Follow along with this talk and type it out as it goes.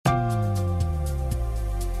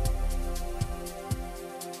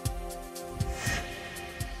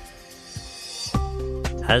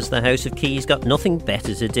Has the House of Keys got nothing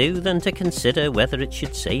better to do than to consider whether it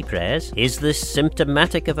should say prayers? Is this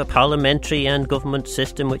symptomatic of a parliamentary and government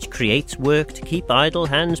system which creates work to keep idle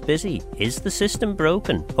hands busy? Is the system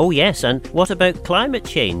broken? Oh yes, and what about climate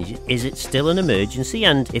change? Is it still an emergency?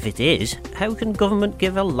 And if it is, how can government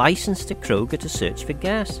give a licence to Kroger to search for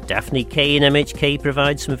gas? Daphne Kane MHK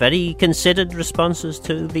provides some very considered responses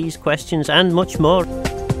to these questions and much more.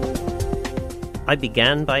 I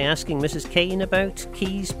began by asking Mrs. Kane about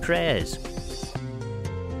Keys prayers.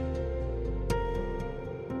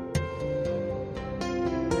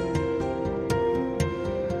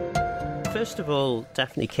 First of all,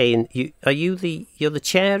 Daphne Kane, you're the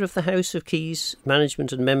chair of the House of Keys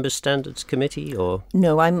Management and Members Standards Committee, or?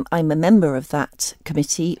 No, I'm a member of that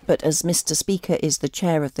committee, but as Mr. Speaker is the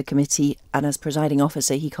chair of the committee and as presiding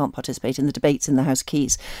officer, he can't participate in the debates in the House of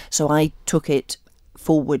Keys. So I took it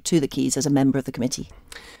forward to the Keys as a member of the committee.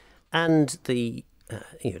 And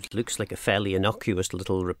it looks like a fairly innocuous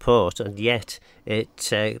little report, and yet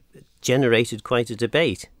it generated quite a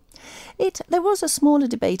debate. There was a smaller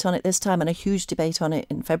debate on it this time and a huge debate on it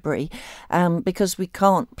in February because we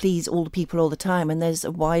can't please all the people all the time, and there's a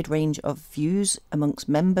wide range of views amongst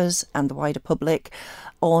members and the wider public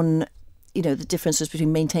on the differences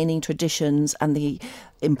between maintaining traditions and the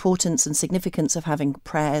importance and significance of having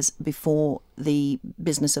prayers before the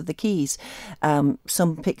business of the Keys.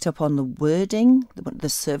 Some picked up on the wording, the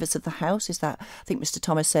service of the House. Is that, I think Mr.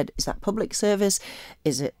 Thomas said, is that public service?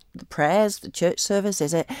 Is it the prayers, the church service?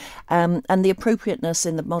 Is it? And the appropriateness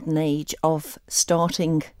in the modern age of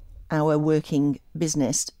starting our working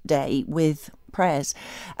business day with prayers.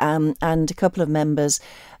 And a couple of members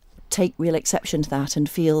take real exception to that and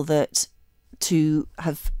feel that to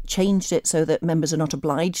have changed it so that members are not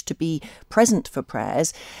obliged to be present for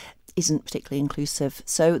prayers isn't particularly inclusive.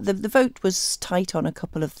 So the vote was tight on a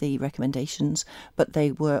couple of the recommendations, but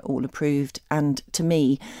they were all approved. And to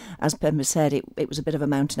me, as Pemba said, it was a bit of a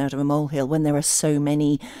mountain out of a molehill. When there are so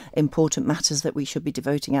many important matters that we should be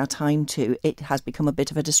devoting our time to, it has become a bit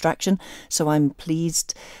of a distraction. So I'm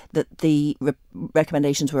pleased that the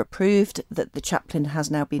recommendations were approved, that the chaplain has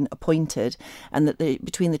now been appointed, and that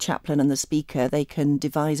between the chaplain and the speaker, they can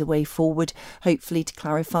devise a way forward, hopefully to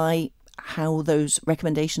clarify how those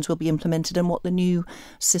recommendations will be implemented and what the new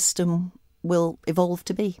system will evolve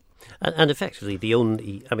to be. And effectively,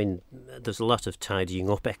 there's a lot of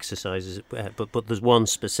tidying up exercises, but there's one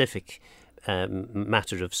specific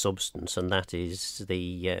matter of substance, and that is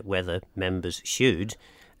the whether members should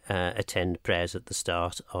attend prayers at the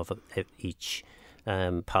start of each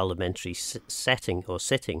parliamentary setting or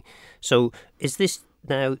sitting. So is this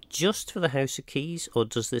now just for the House of Keys, or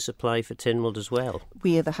does this apply for Tynwald as well?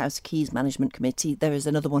 We are the House of Keys Management Committee. There is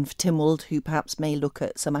another one for Tynwald who perhaps may look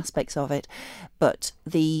at some aspects of it, but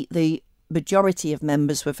the majority of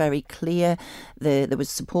members were very clear. There was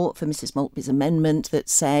support for Mrs. Maltby's amendment that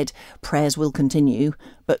said prayers will continue,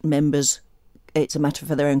 but members, it's a matter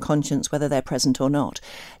for their own conscience whether they're present or not.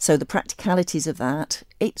 So the practicalities of that,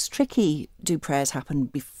 it's tricky. Do prayers happen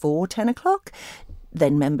before 10 o'clock?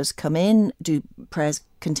 Then members come in. Do prayers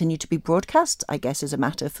continue to be broadcast? I guess is a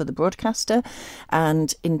matter for the broadcaster.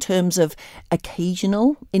 And in terms of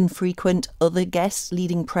occasional, infrequent other guests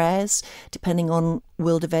leading prayers, depending on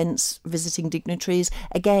world events, visiting dignitaries,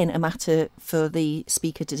 again, a matter for the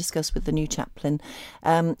speaker to discuss with the new chaplain.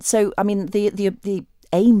 The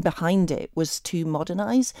aim behind it was to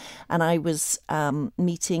modernise, and I was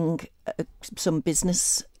meeting some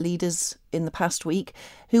business leaders in the past week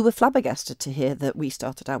who were flabbergasted to hear that we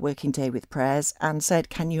started our working day with prayers and said,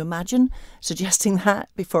 can you imagine suggesting that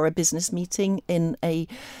before a business meeting in a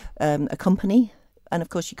company? And of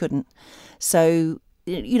course you couldn't. So,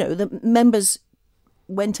 the members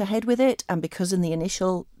went ahead with it, and because in the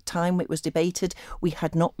initial time it was debated, we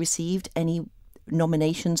had not received any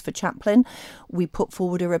nominations for chaplain, we put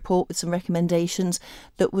forward a report with some recommendations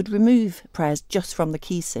that would remove prayers just from the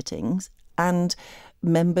Keys sittings, and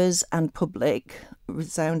members and public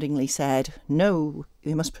resoundingly said, no,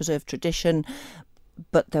 we must preserve tradition.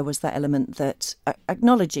 But there was that element that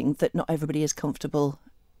acknowledging that not everybody is comfortable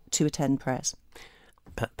to attend prayers.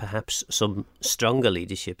 Perhaps some stronger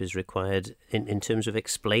leadership is required in terms of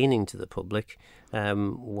explaining to the public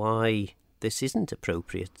why this isn't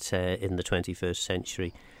appropriate in the 21st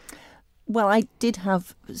century. Well, I did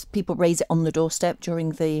have people raise it on the doorstep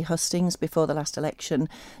during the hustings before the last election,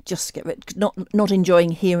 just not enjoying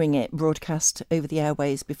hearing it broadcast over the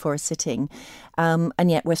airways before a sitting. And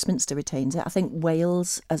yet Westminster retains it. I think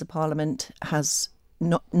Wales, as a parliament, has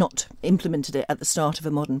not implemented it at the start of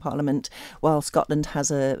a modern parliament, while Scotland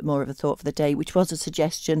has more of a thought for the day, which was a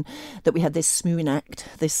suggestion that we had this Smooin Act,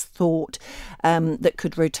 this thought that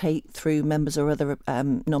could rotate through members or other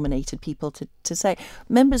nominated people to say.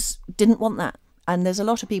 Members didn't want that. And there's a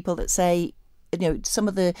lot of people that say, some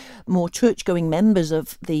of the more church-going members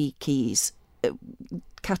of the Keys,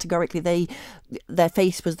 categorically their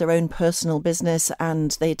faith was their own personal business,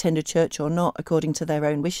 and they attended church or not according to their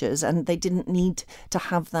own wishes, and they didn't need to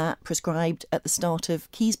have that prescribed at the start of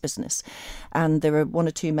Keys business. And there are one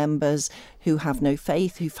or two members who have no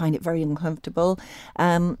faith, who find it very uncomfortable,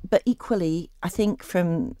 but equally I think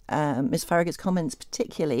from Ms Farragut's comments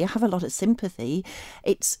particularly, I have a lot of sympathy.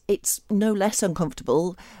 It's no less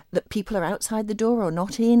uncomfortable that people are outside the door or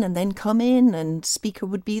not in, and then come in and speaker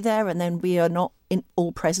would be there, and then we are not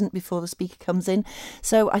all present before the speaker comes in.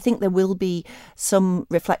 So I think there will be some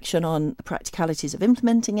reflection on the practicalities of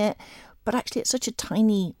implementing it, but actually it's such a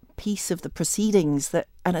tiny piece of the proceedings that,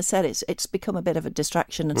 and I said, it's become a bit of a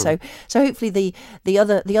distraction. And so hopefully the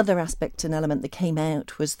other aspect and element that came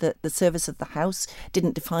out was that the service of the House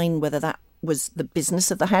didn't define whether that was the business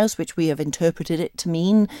of the House, which we have interpreted it to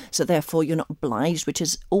mean. So therefore you're not obliged, which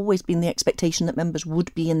has always been the expectation that members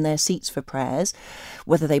would be in their seats for prayers,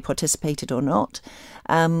 whether they participated or not.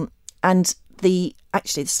 And the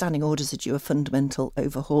standing orders are due a fundamental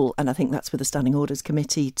overhaul, and I think that's with the Standing Orders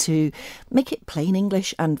Committee to make it plain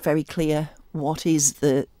English and very clear what is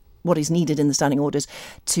needed in the standing orders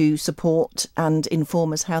to support and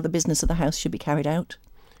inform us how the business of the House should be carried out.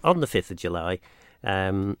 On the 5th of July,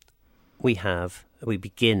 we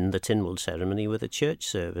begin the Tynwald ceremony with a church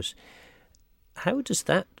service. How does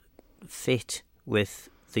that fit with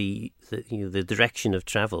the direction of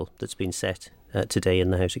travel that's been set today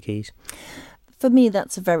in the House of Keys? For me,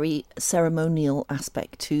 that's a very ceremonial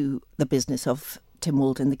aspect to the business of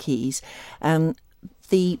Tynwald and the Keys.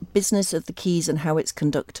 The business of the Keys and how it's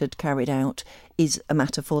carried out, is a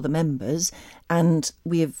matter for the members. And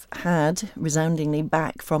we have had resoundingly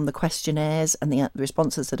back from the questionnaires and the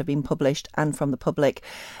responses that have been published and from the public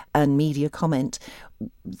and media comment,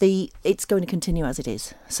 it's going to continue as it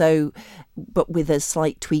is. So, but with a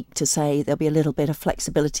slight tweak to say there'll be a little bit of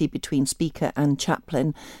flexibility between speaker and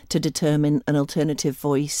chaplain to determine an alternative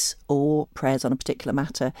voice or prayers on a particular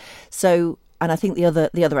matter. So, and I think the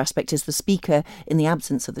other aspect is the speaker, in the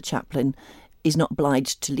absence of the chaplain, is not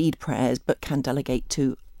obliged to lead prayers, but can delegate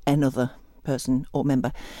to another person or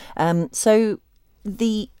member. So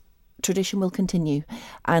the tradition will continue.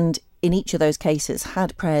 And in each of those cases,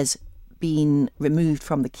 had prayers been removed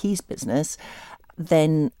from the Keys business,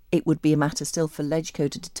 then it would be a matter still for LegCo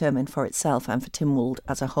to determine for itself and for Tynwald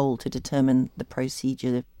as a whole to determine the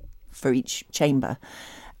procedure for each chamber.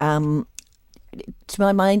 To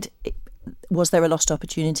my mind, was there a lost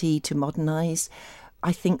opportunity to modernise?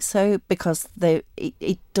 I think so, because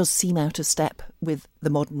it does seem out of step with the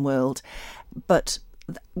modern world. But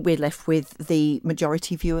we're left with the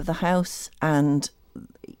majority view of the House, and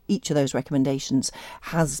each of those recommendations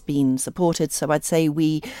has been supported. So I'd say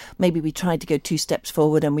we tried to go 2 steps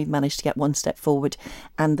forward and we've managed to get 1 step forward,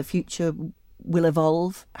 and the future will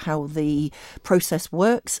evolve how the process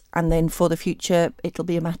works. And then for the future, it'll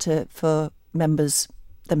be a matter for members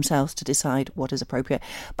themselves to decide what is appropriate.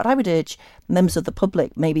 But I would urge members of the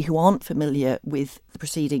public, maybe who aren't familiar with the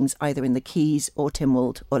proceedings either in the Keys or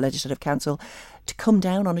Tynwald or Legislative Council, to come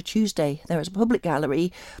down on a Tuesday. There is a public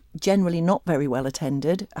gallery, generally not very well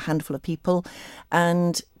attended, a handful of people,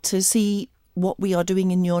 and to see what we are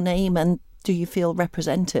doing in your name and do you feel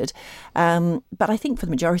represented. But I think for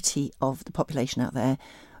the majority of the population out there,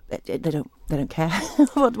 they don't care.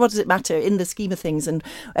 What does it matter in the scheme of things and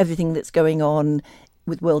everything that's going on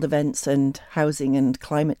with world events and housing and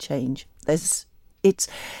climate change? It's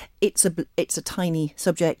a tiny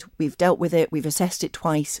subject. We've dealt with it. We've assessed it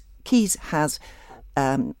twice. Keys has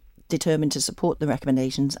determined to support the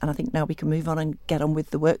recommendations, and I think now we can move on and get on with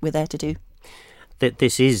the work we're there to do.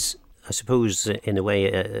 This is, I suppose, in a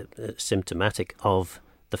way, symptomatic of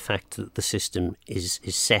the fact that the system is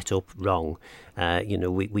set up wrong.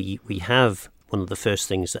 We have one of the first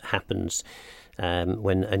things that happens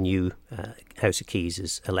when a new House of Keys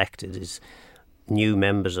is elected is new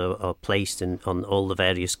members are placed on all the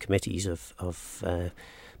various committees of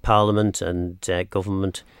Parliament and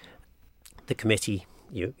government. The committee,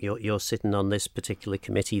 you're sitting on this particular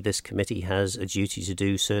committee. This committee has a duty to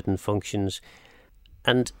do certain functions,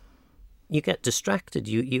 and you get distracted.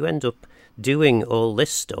 You end up doing all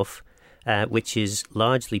this stuff, which is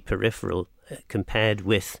largely peripheral compared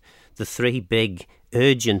with the 3 big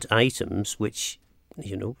urgent items, which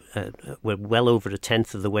we're well over a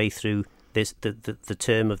tenth of the way through the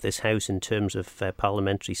term of this House in terms of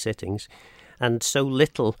parliamentary sittings, and so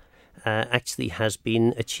little actually has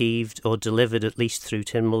been achieved or delivered, at least through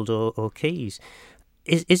Tynwald or Keys.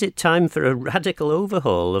 Is it time for a radical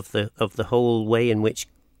overhaul of the whole way in which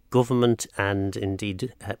government and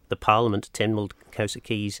indeed the Parliament, Tynwald, House of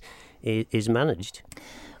Keys, is managed?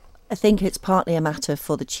 I think it's partly a matter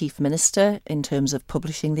for the Chief Minister in terms of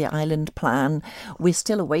publishing the island plan. We're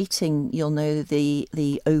still awaiting, you'll know,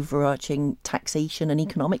 the overarching taxation and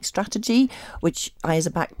economic strategy, which I, as a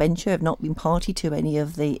backbencher, have not been party to any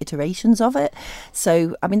of the iterations of it.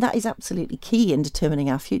 So, I mean, that is absolutely key in determining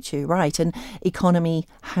our future, right? And economy,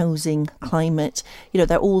 housing, climate,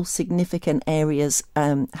 they're all significant areas,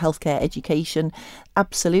 healthcare, education.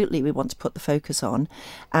 Absolutely, we want to put the focus on.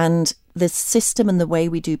 And the system and the way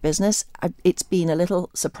we do business, it's been a little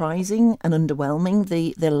surprising and underwhelming,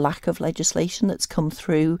 the lack of legislation that's come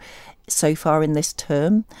through so far in this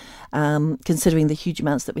term, considering the huge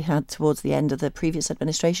amounts that we had towards the end of the previous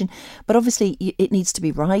administration. But obviously, it needs to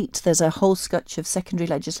be right. There's a whole scutch of secondary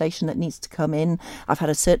legislation that needs to come in. I've had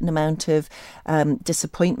a certain amount of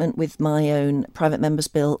disappointment with my own private member's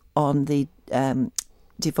bill on the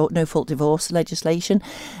no-fault divorce legislation,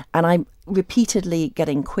 and I'm repeatedly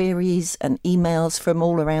getting queries and emails from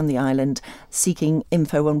all around the island seeking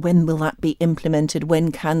info on when will that be implemented,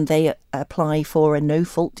 when can they apply for a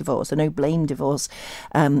no-fault divorce, a no-blame divorce,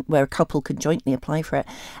 where a couple could jointly apply for it.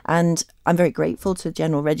 And I'm very grateful to the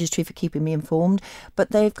General Registry for keeping me informed,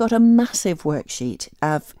 but they've got a massive worksheet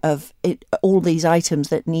of all these items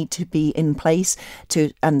that need to be in place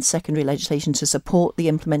and secondary legislation to support the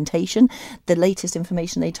implementation. The latest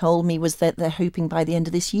information they told me was that they're hoping by the end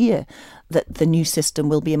of this year that the new system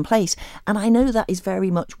will be in place. And I know that is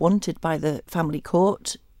very much wanted by the family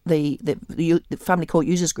court. The Family Court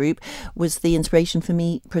Users Group was the inspiration for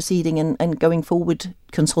me proceeding and going forward,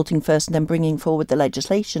 consulting first and then bringing forward the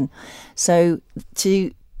legislation. So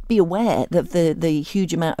to be aware that the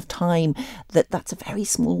huge amount of time, that's a very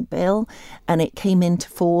small bill, and it came into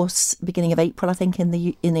force beginning of April, I think, in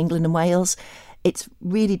England and Wales. It's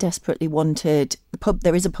really desperately wanted.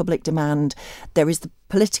 There is a public demand. There is the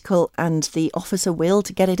political and the officer will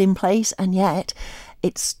to get it in place. And yet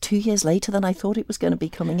it's 2 years later than I thought it was going to be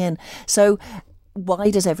coming in. So why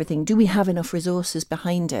does everything? Do we have enough resources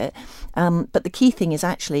behind it? But the key thing is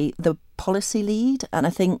actually the policy lead. And I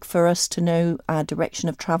think for us to know our direction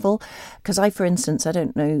of travel, because for instance, I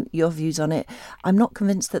don't know your views on it. I'm not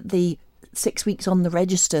convinced that the 6 weeks on the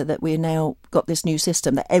register, that we're now got this new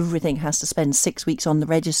system, that everything has to spend 6 weeks on the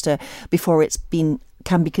register before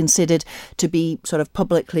can be considered to be sort of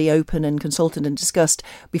publicly open and consulted and discussed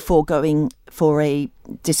before going for a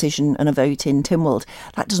decision and a vote in Tynwald.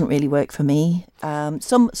 That doesn't really work for me.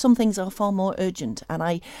 Some things are far more urgent,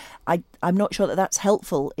 and I'm not sure that that's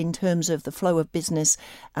helpful in terms of the flow of business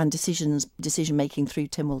and decision making through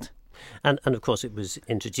Tynwald. And of course it was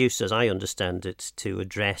introduced, as I understand it, to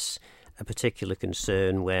address a particular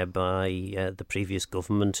concern whereby the previous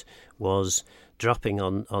government was dropping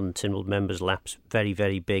on Tynwald members' laps very,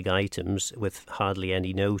 very big items with hardly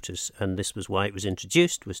any notice, and this was why it was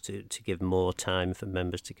introduced, was to give more time for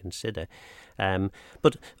members to consider.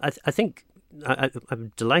 But I think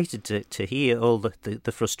I'm delighted to hear all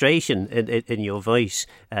the frustration in your voice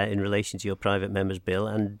in relation to your private member's bill,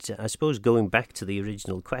 and I suppose going back to the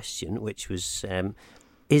original question, which was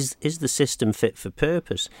is the system fit for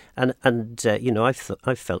purpose? And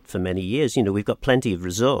I've felt for many years, we've got plenty of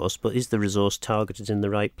resource, but is the resource targeted in the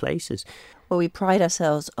right places? Well, we pride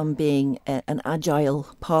ourselves on being an agile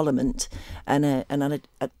parliament and an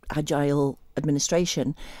agile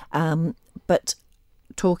administration, but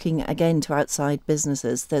talking again to outside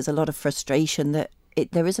businesses, there's a lot of frustration that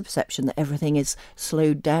there is a perception that everything is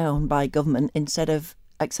slowed down by government instead of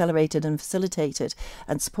accelerated and facilitated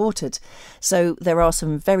and supported. So there are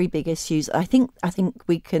some very big issues. I think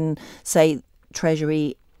we can say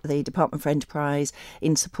Treasury, the Department for Enterprise,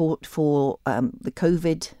 in support for the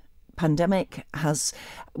COVID pandemic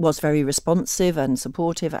was very responsive and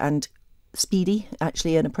supportive and speedy,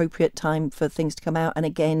 actually an appropriate time for things to come out, and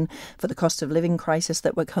again for the cost of living crisis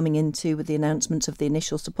that we're coming into with the announcements of the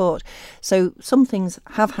initial support. So some things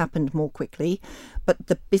have happened more quickly, but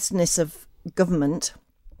the business of government,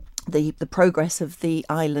 the progress of the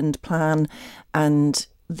island plan and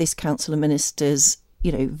this Council of Ministers,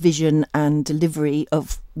 vision and delivery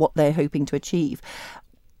of what they're hoping to achieve.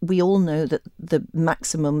 We all know that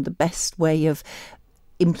the best way of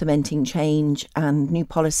implementing change and new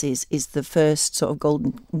policies is the first sort of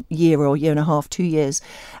golden year or year and a half, 2 years.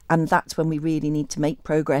 And that's when we really need to make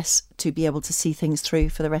progress to be able to see things through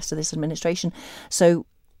for the rest of this administration. So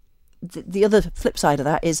the other flip side of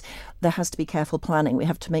that is there has to be careful planning. We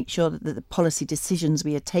have to make sure that the policy decisions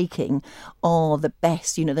we are taking are the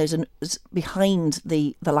best. There's behind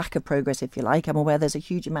the lack of progress, if you like. I'm aware there's a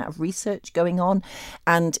huge amount of research going on,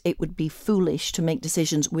 and it would be foolish to make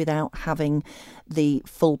decisions without having the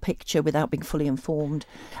full picture, without being fully informed.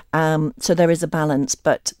 So there is a balance,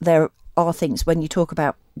 but there are things when you talk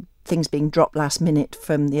about things being dropped last minute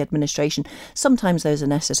from the administration. Sometimes those are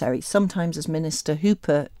necessary. Sometimes, as Minister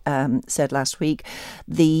Hooper said last week,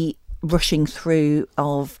 the rushing through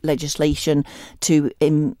of legislation to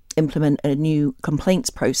implement a new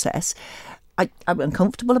complaints process, I'm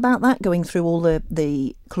uncomfortable about that, going through all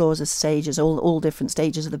the clauses, stages, all different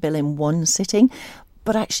stages of the bill in one sitting.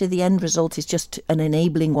 But actually the end result is just an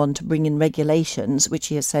enabling one to bring in regulations, which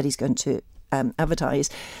he has said he's going to advertise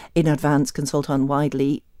in advance, consult on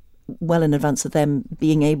widely, well in advance of them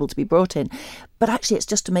being able to be brought in. But actually it's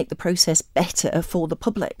just to make the process better for the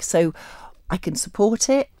public. So I can support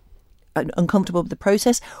it. I'm uncomfortable with the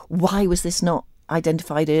process. Why was this not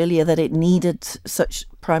identified earlier, that it needed such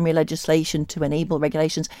primary legislation to enable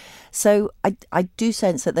regulations? So I do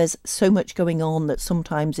sense that there's so much going on that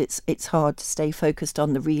sometimes it's hard to stay focused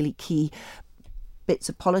on the really key bits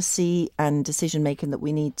of policy and decision making that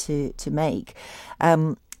we need to make.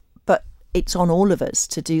 But it's on all of us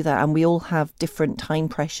to do that, and we all have different time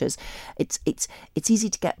pressures. It's easy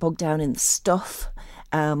to get bogged down in stuff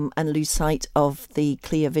and lose sight of the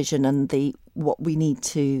clear vision and what we need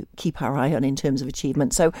to keep our eye on in terms of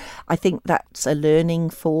achievement. So I think that's a learning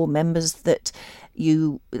for members, that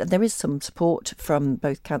there is some support from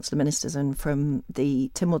both council ministers and from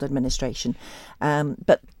the Tynwald administration.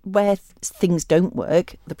 But where things don't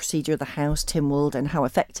work, the procedure of the House, Tynwald, and how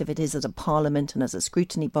effective it is as a parliament and as a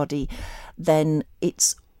scrutiny body, then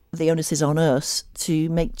the onus is on us to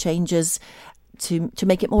make changes to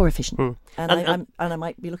make it more efficient. And I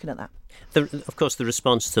might be looking at that. Of course, the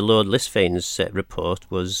response to Lord Lisfane's report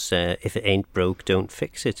was, if it ain't broke, don't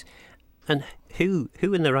fix it. And who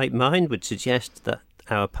in their right mind would suggest that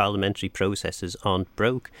our parliamentary processes aren't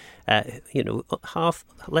broke?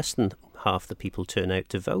 Less than half the people turn out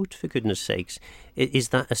to vote, for goodness sakes. Is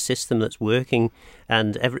that a system that's working,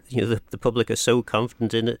 and the public are so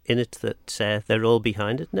confident in it that they're all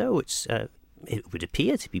behind it? No, it would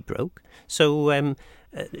appear to be broke. So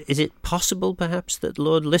is it possible, perhaps, that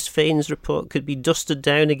Lord Lisfane's report could be dusted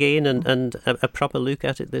down again and a proper look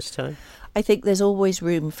at it this time? I think there's always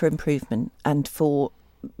room for improvement and for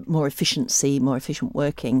more efficiency, more efficient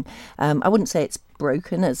working. I wouldn't say it's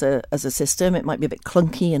broken as a system. It might be a bit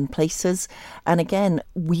clunky in places. And again,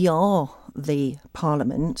 we are the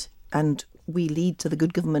Parliament, and we lead to the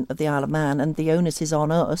good government of the Isle of Man, and the onus is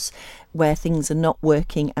on us, where things are not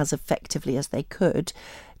working as effectively as they could,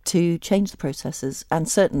 to change the processes. And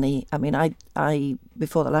certainly, I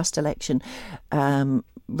before the last election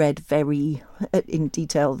read very in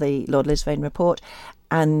detail the Lord Lisfane report,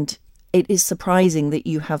 and it is surprising that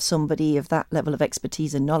you have somebody of that level of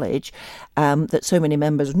expertise and knowledge that so many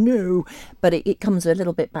members know, but it comes a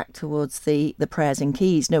little bit back towards the prayers and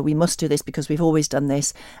keys. No, we must do this because we've always done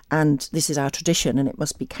this, and this is our tradition and it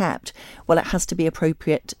must be kept. Well, it has to be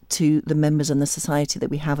appropriate to the members and the society that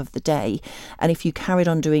we have of the day. And if you carried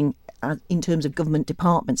on doing, in terms of government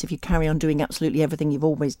departments, if you carry on doing absolutely everything you've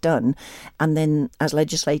always done, and then as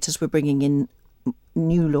legislators we're bringing in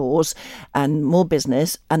new laws and more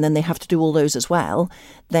business, and then they have to do all those as well,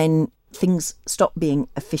 then things stop being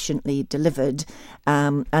efficiently delivered.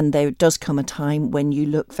 And there does come a time when you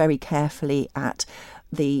look very carefully at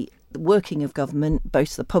the working of government,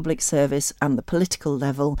 both the public service and the political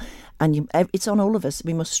level, and it's on all of us.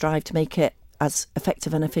 We must strive to make it as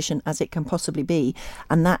effective and efficient as it can possibly be,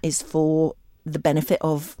 and that is for the benefit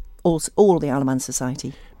of all the Isle of Man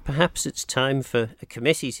society. Perhaps it's time for a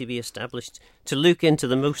committee to be established to look into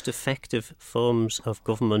the most effective forms of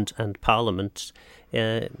government and parliament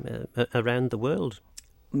around the world.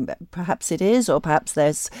 Perhaps it is, or perhaps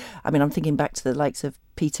I'm thinking back to the likes of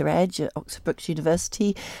Peter Edge at Oxford Brookes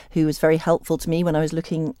University, who was very helpful to me when I was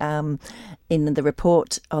looking in the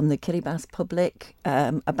report on the Kiribati public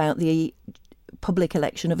about the public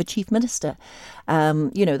election of a chief minister.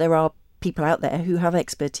 There are people out there who have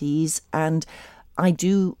expertise, and I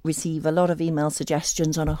do receive a lot of email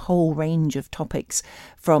suggestions on a whole range of topics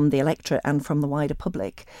from the electorate and from the wider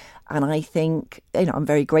public. And I think, I'm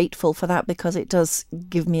very grateful for that, because it does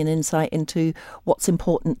give me an insight into what's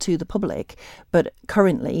important to the public. But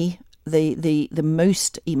currently, the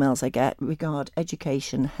most emails I get regard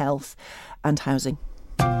education, health and housing.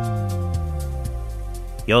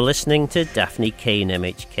 You're listening to Daphne Kane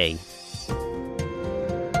MHK.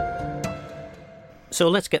 So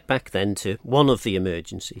let's get back then to one of the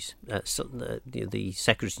emergencies. The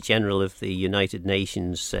Secretary-General of the United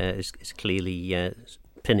Nations is clearly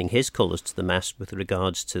pinning his colours to the mast with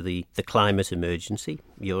regards to the climate emergency.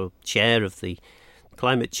 You're chair of the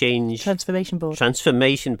Climate Change Transformation Board.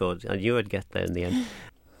 I knew I'd get there in the end.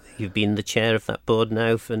 You've been the chair of that board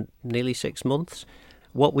now for nearly 6 months.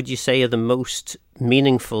 What would you say are the most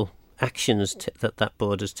meaningful actions that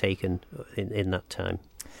board has taken in that time?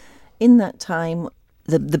 In that time,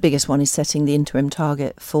 the biggest one is setting the interim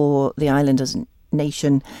target for the island as a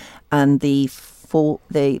nation, and the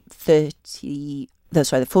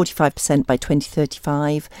 45% by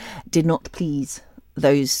 2035 did not please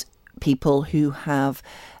those people who have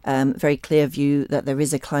very clear view that there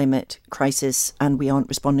is a climate crisis and we aren't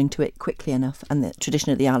responding to it quickly enough, and that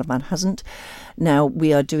traditionally the Isle of Man hasn't. Now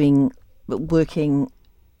we are working.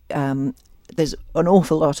 There's an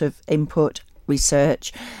awful lot of input,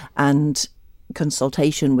 research and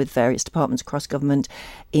consultation with various departments across government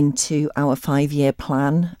into our 5-year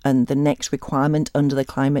plan, and the next requirement under the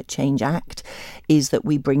Climate Change Act is that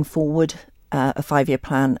we bring forward a 5-year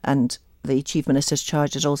plan, and the Chief Minister's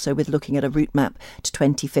charged us also with looking at a route map to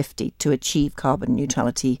 2050 to achieve carbon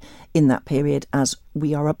neutrality in that period, as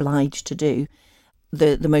we are obliged to do.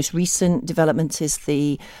 The most recent development is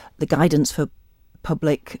the guidance for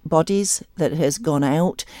public bodies that has gone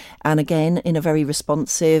out, and again in a very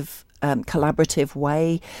responsive, collaborative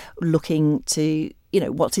way, looking to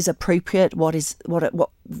what is appropriate, what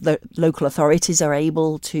the local authorities are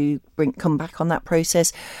able to come back on that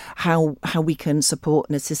process, how we can support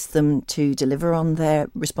and assist them to deliver on their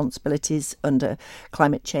responsibilities under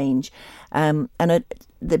climate change. The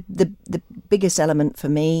biggest element for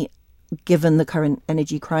me, given the current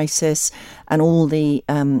energy crisis and all the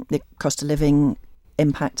cost of living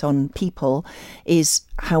impact on people, is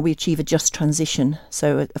how we achieve a just transition.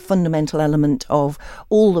 So a fundamental element of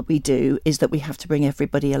all that we do is that we have to bring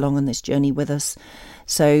everybody along on this journey with us.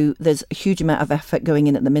 So there's a huge amount of effort going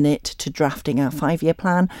in at the minute to drafting our 5-year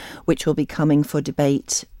plan, which will be coming for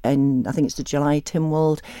debate, and I think it's the July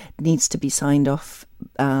Tynwald. It needs to be signed off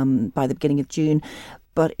by the beginning of June.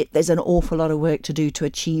 But there's an awful lot of work to do to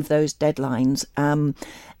achieve those deadlines.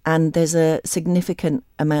 And there's a significant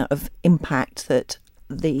amount of impact that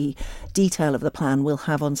the detail of the plan will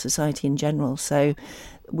have on society in general. So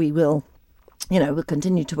we will, we'll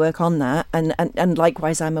continue to work on that. And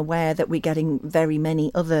likewise, I'm aware that we're getting very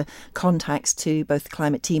many other contacts to both the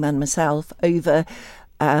climate team and myself over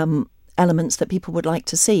elements that people would like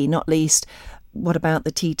to see, not least, what about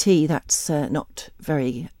the TT? That's not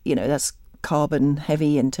very, that's carbon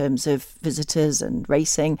heavy in terms of visitors and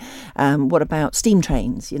racing. What about steam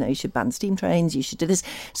trains? You should ban steam trains, you should do this.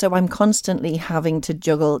 So I'm constantly having to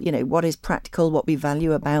juggle, what is practical, what we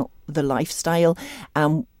value about the lifestyle,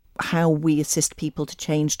 how we assist people to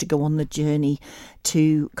change, to go on the journey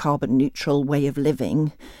to carbon neutral way of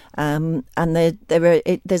living. And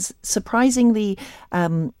there's surprisingly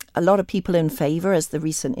a lot of people in favour, as the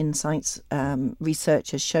recent Insights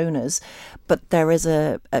research has shown us, but there is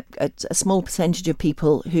a small percentage of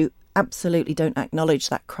people who absolutely don't acknowledge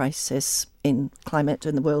that crisis in climate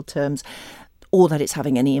and the world terms, or that it's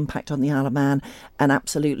having any impact on the Isle of Man, and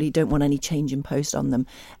absolutely don't want any change imposed on them.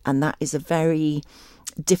 And that is a very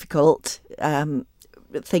difficult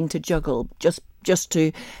thing to juggle, just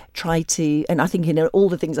to try to, and I think all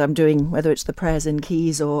the things I'm doing, whether it's the prayers in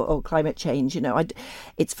Keys or climate change,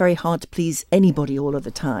 it's very hard to please anybody all of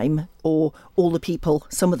the time, or all the people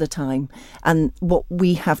some of the time. And what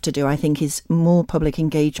we have to do, I think, is more public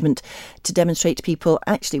engagement to demonstrate to people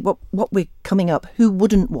actually what we're coming up, who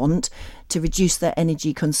wouldn't want to reduce their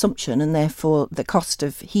energy consumption and therefore the cost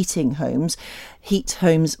of heat homes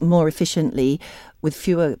more efficiently with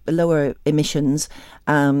lower emissions,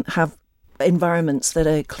 have environments that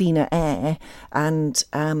are cleaner air, and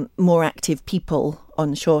more active people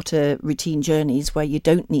on shorter routine journeys where you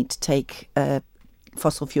don't need to take a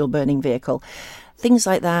fossil fuel burning vehicle. Things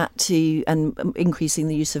like that, and increasing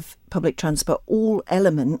the use of public transport, all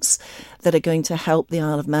elements that are going to help the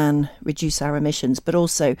Isle of Man reduce our emissions, but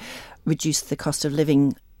also reduce the cost of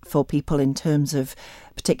living for people in terms of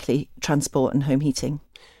particularly transport and home heating.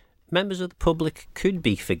 Members of the public could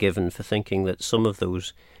be forgiven for thinking that some of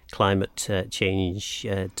those climate change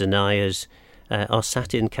deniers are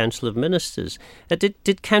sat in Council of Ministers.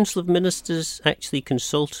 Did Council of Ministers actually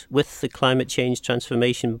consult with the Climate Change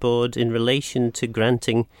Transformation Board in relation to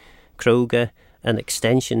granting Crogga an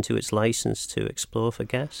extension to its licence to explore for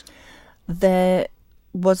gas? There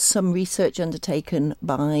was some research undertaken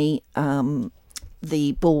by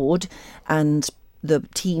the board, and the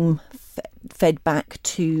team fed back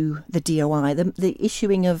to the DOI. The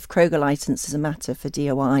issuing of Crogga licence is a matter for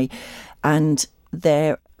DOI, and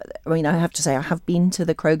I have to say, I have been to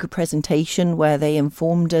the Crogga presentation where they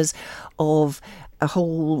informed us of a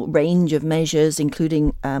whole range of measures,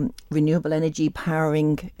 including renewable energy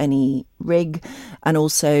powering any rig, and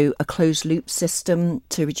also a closed loop system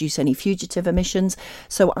to reduce any fugitive emissions.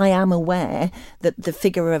 So I am aware that the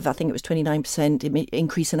figure of, I think it was 29%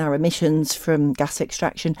 increase in our emissions from gas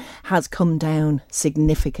extraction has come down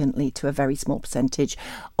significantly to a very small percentage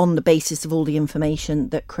on the basis of all the information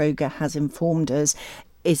that Crogga has informed us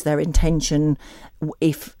is their intention,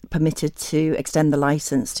 if permitted, to extend the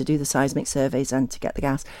licence to do the seismic surveys and to get the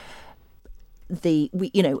gas.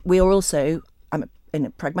 We are also, in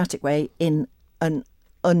a pragmatic way, in an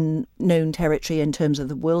unknown territory in terms of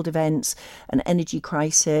the world events, an energy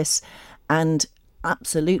crisis, and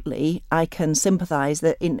absolutely I can sympathise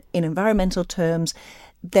that in environmental terms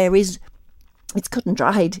it's cut and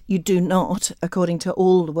dried. You do not, according to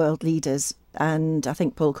all the world leaders, and I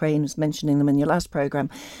think Paul Crane was mentioning them in your last programme,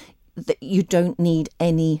 that you don't need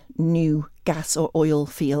any new gas or oil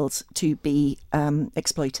fields to be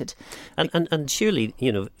exploited. And surely,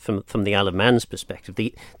 from the Isle of Man's perspective,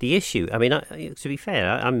 the issue, to be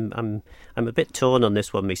fair, I'm a bit torn on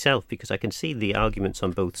this one myself, because I can see the arguments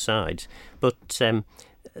on both sides. But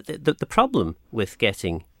the problem with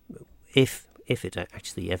getting, if it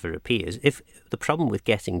actually ever appears, if the problem with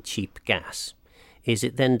getting cheap gas is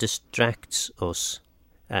it then distracts us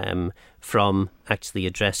from actually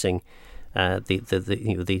addressing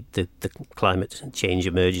the climate change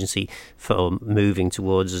emergency for moving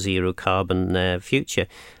towards a zero carbon future.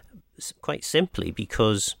 Quite simply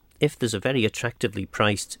because if there's a very attractively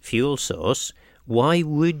priced fuel source, why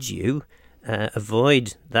would you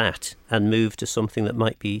avoid that and move to something that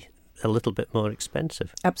might be a little bit more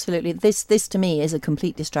expensive? Absolutely. This to me is a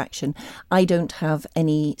complete distraction. I don't have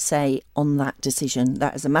any say on that decision.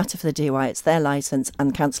 That is a matter for the DOI. It's their licence,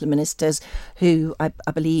 and Council of Ministers, who I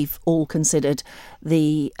believe all considered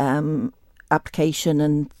the application,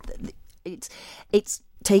 and it's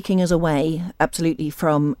taking us away absolutely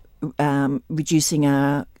from reducing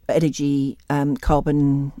our energy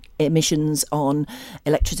carbon emissions on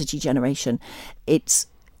electricity generation. It's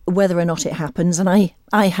whether or not it happens, and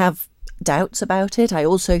I have doubts about it. I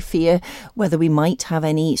also fear whether we might have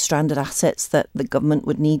any stranded assets that the government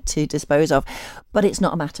would need to dispose of. But it's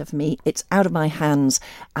not a matter for me. It's out of my hands,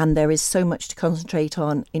 and there is so much to concentrate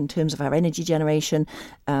on in terms of our energy generation,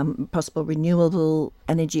 possible renewable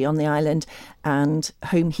energy on the island, and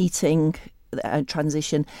home heating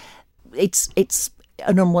transition. It's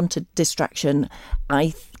an unwanted distraction.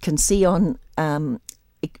 I can see on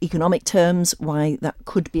economic terms why that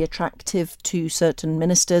could be attractive to certain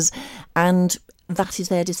ministers, and that is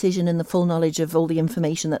their decision in the full knowledge of all the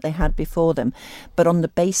information that they had before them. But on the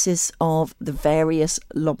basis of the various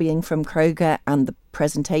lobbying from Crogga and the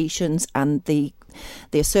presentations and the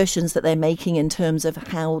assertions that they're making in terms of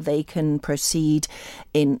how they can proceed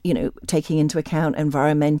in, taking into account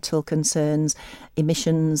environmental concerns,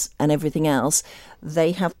 emissions and everything else,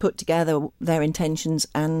 they have put together their intentions,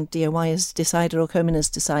 and DOI has decided, or Comin has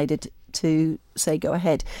decided, to say go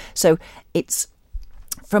ahead. So it's,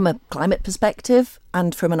 from a climate perspective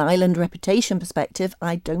and from an island reputation perspective,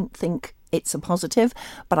 I don't think it's a positive,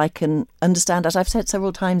 but I can understand, as I've said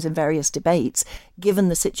several times in various debates, given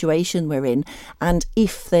the situation we're in, and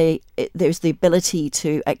if there's the ability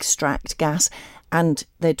to extract gas, and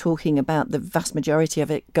they're talking about the vast majority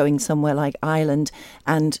of it going somewhere like Ireland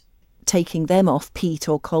and taking them off peat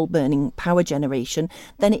or coal burning power generation,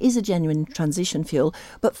 then it is a genuine transition fuel.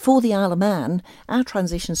 But for the Isle of Man, our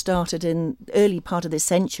transition started in the early part of this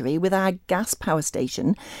century with our gas power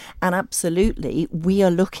station, and absolutely we are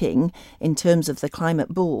looking, in terms of the Climate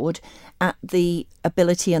Board, at the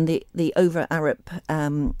ability, and the Over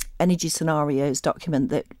Arup energy scenarios document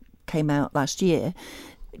that came out last year,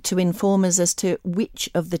 to inform us as to which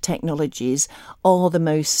of the technologies are the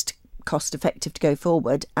most cost effective to go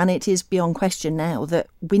forward. And it is beyond question now that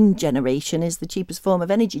wind generation is the cheapest form of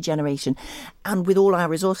energy generation, and with all our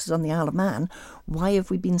resources on the Isle of Man, why have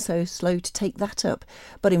we been so slow to take that up?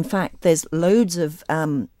 But in fact, there's loads of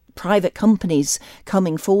private companies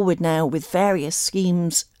coming forward now with various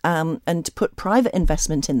schemes and to put private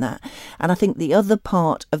investment in that. And I think the other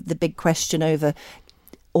part of the big question over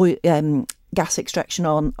gas extraction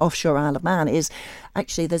on offshore Isle of Man is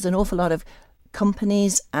actually there's an awful lot of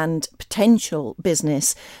companies and potential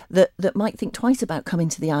business that might think twice about coming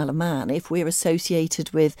to the Isle of Man if we're associated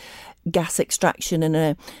with gas extraction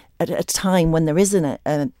at a time when there isn't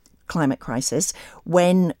a climate crisis,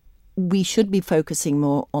 when we should be focusing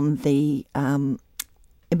more on the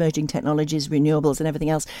emerging technologies, renewables and everything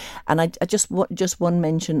else. And I just one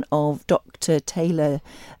mention of Dr. Taylor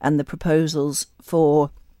and the proposals for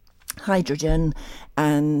hydrogen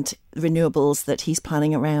and renewables that he's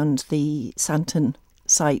planning around the Santon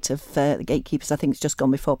site of the Gatekeepers. I think it's just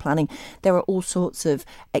gone before planning. There are all sorts of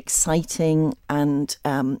exciting and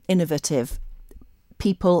innovative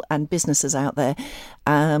people and businesses out there.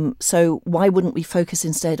 So why wouldn't we focus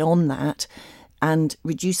instead on that and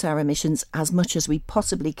reduce our emissions as much as we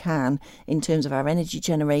possibly can in terms of our energy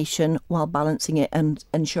generation, while balancing it and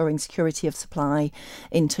ensuring security of supply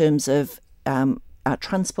in terms of our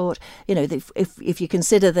transport? You know, if you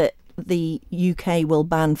consider that the UK will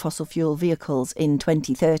ban fossil fuel vehicles in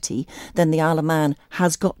 2030, then the Isle of Man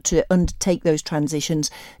has got to undertake those transitions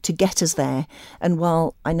to get us there. And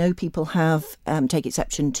while I know people have take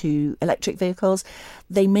exception to electric vehicles,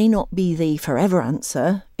 they may not be the forever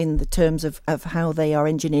answer in the terms of how they are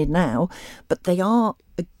engineered now, but they are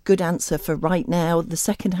a good answer for right now. The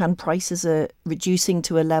second-hand prices are reducing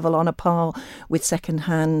to a level on a par with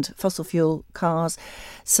second-hand fossil fuel cars.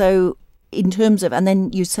 So in terms of, and then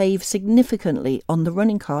you save significantly on the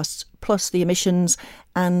running costs, plus the emissions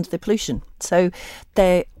and the pollution. So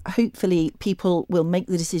there, hopefully people will make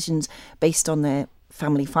the decisions based on their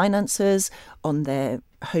family finances, on their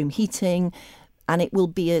home heating, and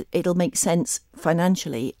it'll make sense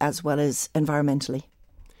financially as well as environmentally.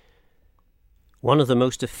 One of the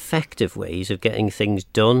most effective ways of getting things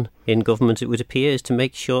done in government, it would appear, is to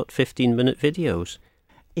make short 15-minute videos.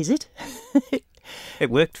 Is it? It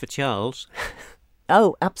worked for Charles.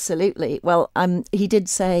 Oh, absolutely. Well, he did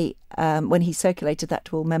say, when he circulated that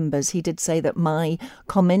to all members, he did say that my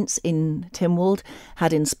comments in Tynwald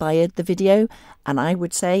had inspired the video. And I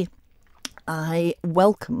would say I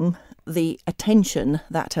welcome the attention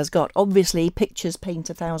that has got. Obviously, pictures paint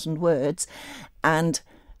 1,000 words, and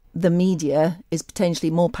the media is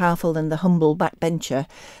potentially more powerful than the humble backbencher,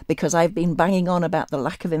 because I've been banging on about the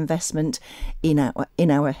lack of investment in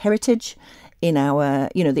our heritage, in our,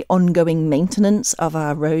 the ongoing maintenance of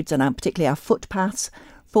our roads and particularly our footpaths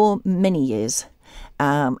for many years.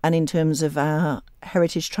 And in terms of our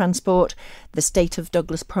heritage transport, the state of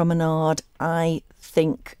Douglas Promenade, I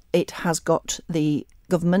think it has got the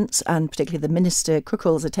government's and particularly the Minister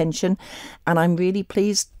Crookall's attention, and I'm really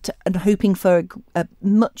pleased and hoping for a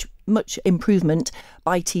much improvement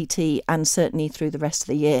by TT and certainly through the rest of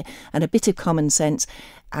the year, and a bit of common sense,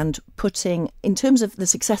 and putting, in terms of the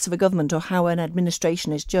success of a government or how an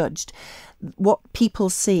administration is judged, what people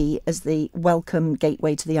see as the welcome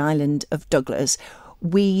gateway to the island of Douglas.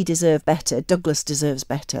 We deserve better, Douglas deserves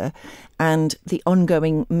better, and the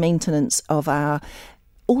ongoing maintenance of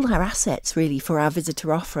all our assets really for our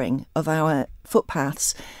visitor offering, of our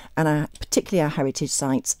footpaths and particularly our heritage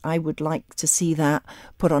sites. I would like to see that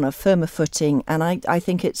put on a firmer footing, and I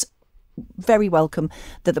think it's very welcome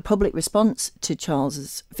that the public response to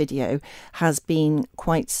Charles's video has been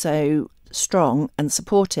quite so strong and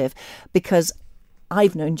supportive, because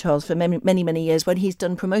I've known Charles for many, many years when he's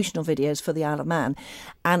done promotional videos for the Isle of Man.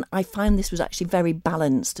 And I find this was actually very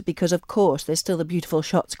balanced because, of course, there's still the beautiful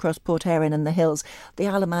shots across Port Erin and the hills. The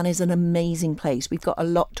Isle of Man is an amazing place. We've got a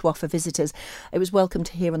lot to offer visitors. It was welcome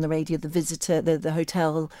to hear on the radio the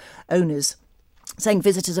hotel owners saying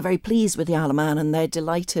visitors are very pleased with the Isle of Man and they're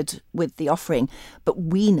delighted with the offering. But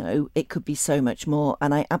we know it could be so much more,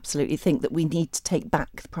 and I absolutely think that we need to take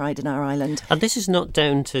back the pride in our island. And this is not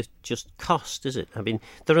down to just cost, is it? I mean,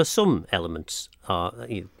 there are some elements,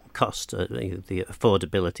 cost, the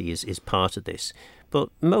affordability is part of this, but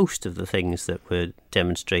most of the things that were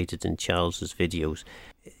demonstrated in Charles's videos,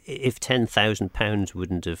 if £10,000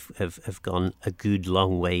 wouldn't have gone a good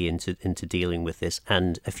long way into dealing with this,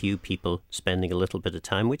 and a few people spending a little bit of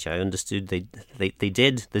time, which I understood they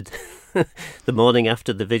did the morning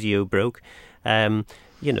after the video broke,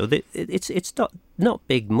 it's not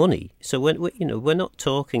big money. So we're not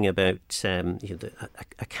talking about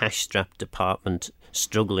a cash-strapped department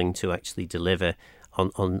struggling to actually deliver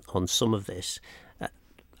on some of this.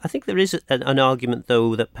 I think there is an argument,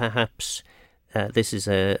 though, that perhaps this is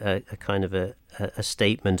a kind of a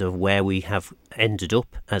statement of where we have ended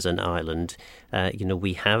up as an island.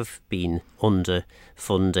 We have been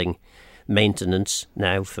underfunding maintenance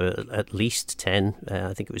now for at least 10.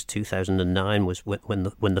 I think it was 2009 was when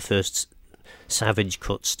the first savage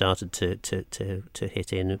cuts started to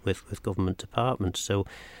hit in with government departments.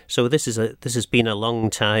 So this has been a long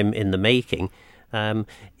time in the making.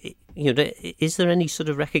 Is there any sort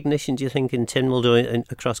of recognition, do you think, in Tynwald or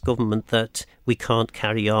across government that we can't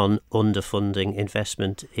carry on underfunding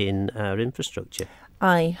investment in our infrastructure?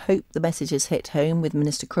 I hope the message has hit home with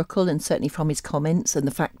Minister Crookall, and certainly from his comments and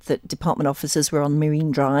the fact that department officers were on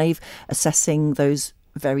Marine Drive assessing those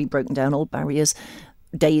very broken down old barriers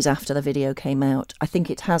days after the video came out. I think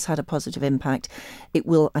it has had a positive impact. It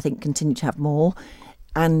will, I think, continue to have more.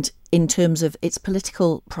 And in terms of its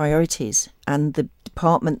political priorities, and the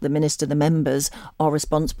department, the minister, the members are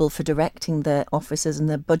responsible for directing their officers and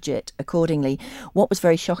their budget accordingly. What was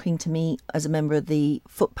very shocking to me as a member of the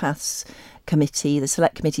Footpaths Committee, the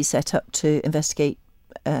select committee set up to investigate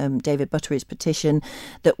David Buttery's petition,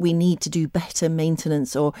 that we need to do better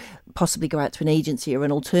maintenance or possibly go out to an agency or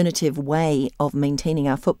an alternative way of maintaining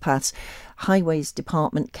our footpaths. Highways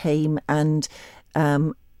Department came and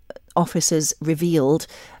officers revealed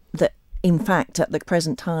that, in fact, at the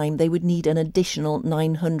present time, they would need an additional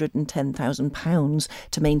 £910,000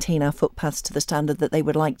 to maintain our footpaths to the standard that they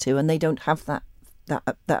would like to, and they don't have that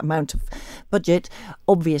amount of budget.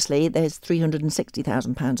 Obviously, there's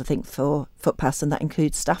 £360,000, I think, for footpaths, and that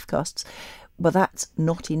includes staff costs. But that's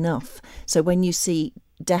not enough. So when you see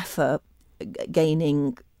DEFRA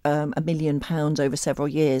gaining £1 million over several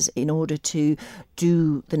years in order to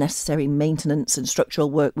do the necessary maintenance and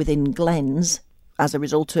structural work within glens as a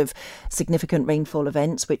result of significant rainfall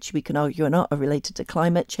events, which we can argue are not related to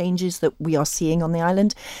climate changes that we are seeing on the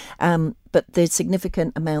island. But the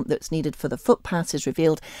significant amount that's needed for the footpaths is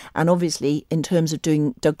revealed. And obviously, in terms of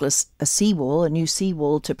doing Douglas a new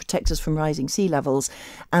seawall to protect us from rising sea levels,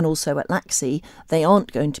 and also at Laxey, they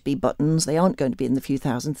aren't going to be buttons, they aren't going to be in the few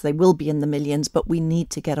thousands, they will be in the millions, but we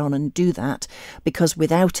need to get on and do that, because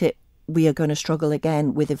without it, we are going to struggle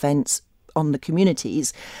again with events on the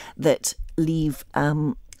communities that leave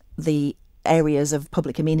the areas of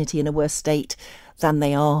public amenity in a worse state than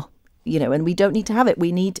they are, and we don't need to have it.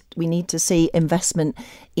 We need to see investment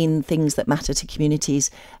in things that matter to communities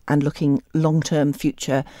and looking long-term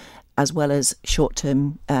future as well as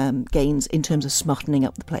short-term gains in terms of smartening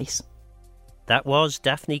up the place. That was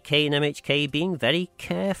Daphne Kane, MHK, being very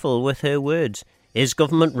careful with her words. Is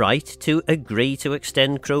government right to agree to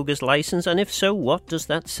extend Kroger's licence? And if so, what does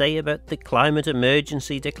that say about the climate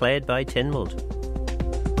emergency declared by Tynwald?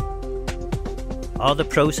 Are the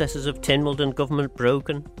processes of Tynwald and government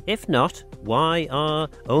broken? If not, why are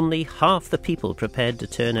only half the people prepared to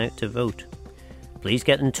turn out to vote? Please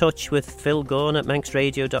get in touch with Phil Gaughan at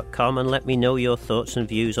manxradio.com and let me know your thoughts and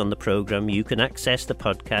views on the programme. You can access the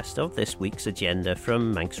podcast of this week's agenda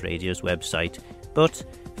from Manx Radio's website. But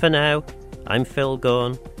for now, I'm Phil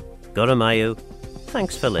Gaughan. Goramayu.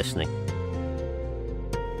 Thanks for listening.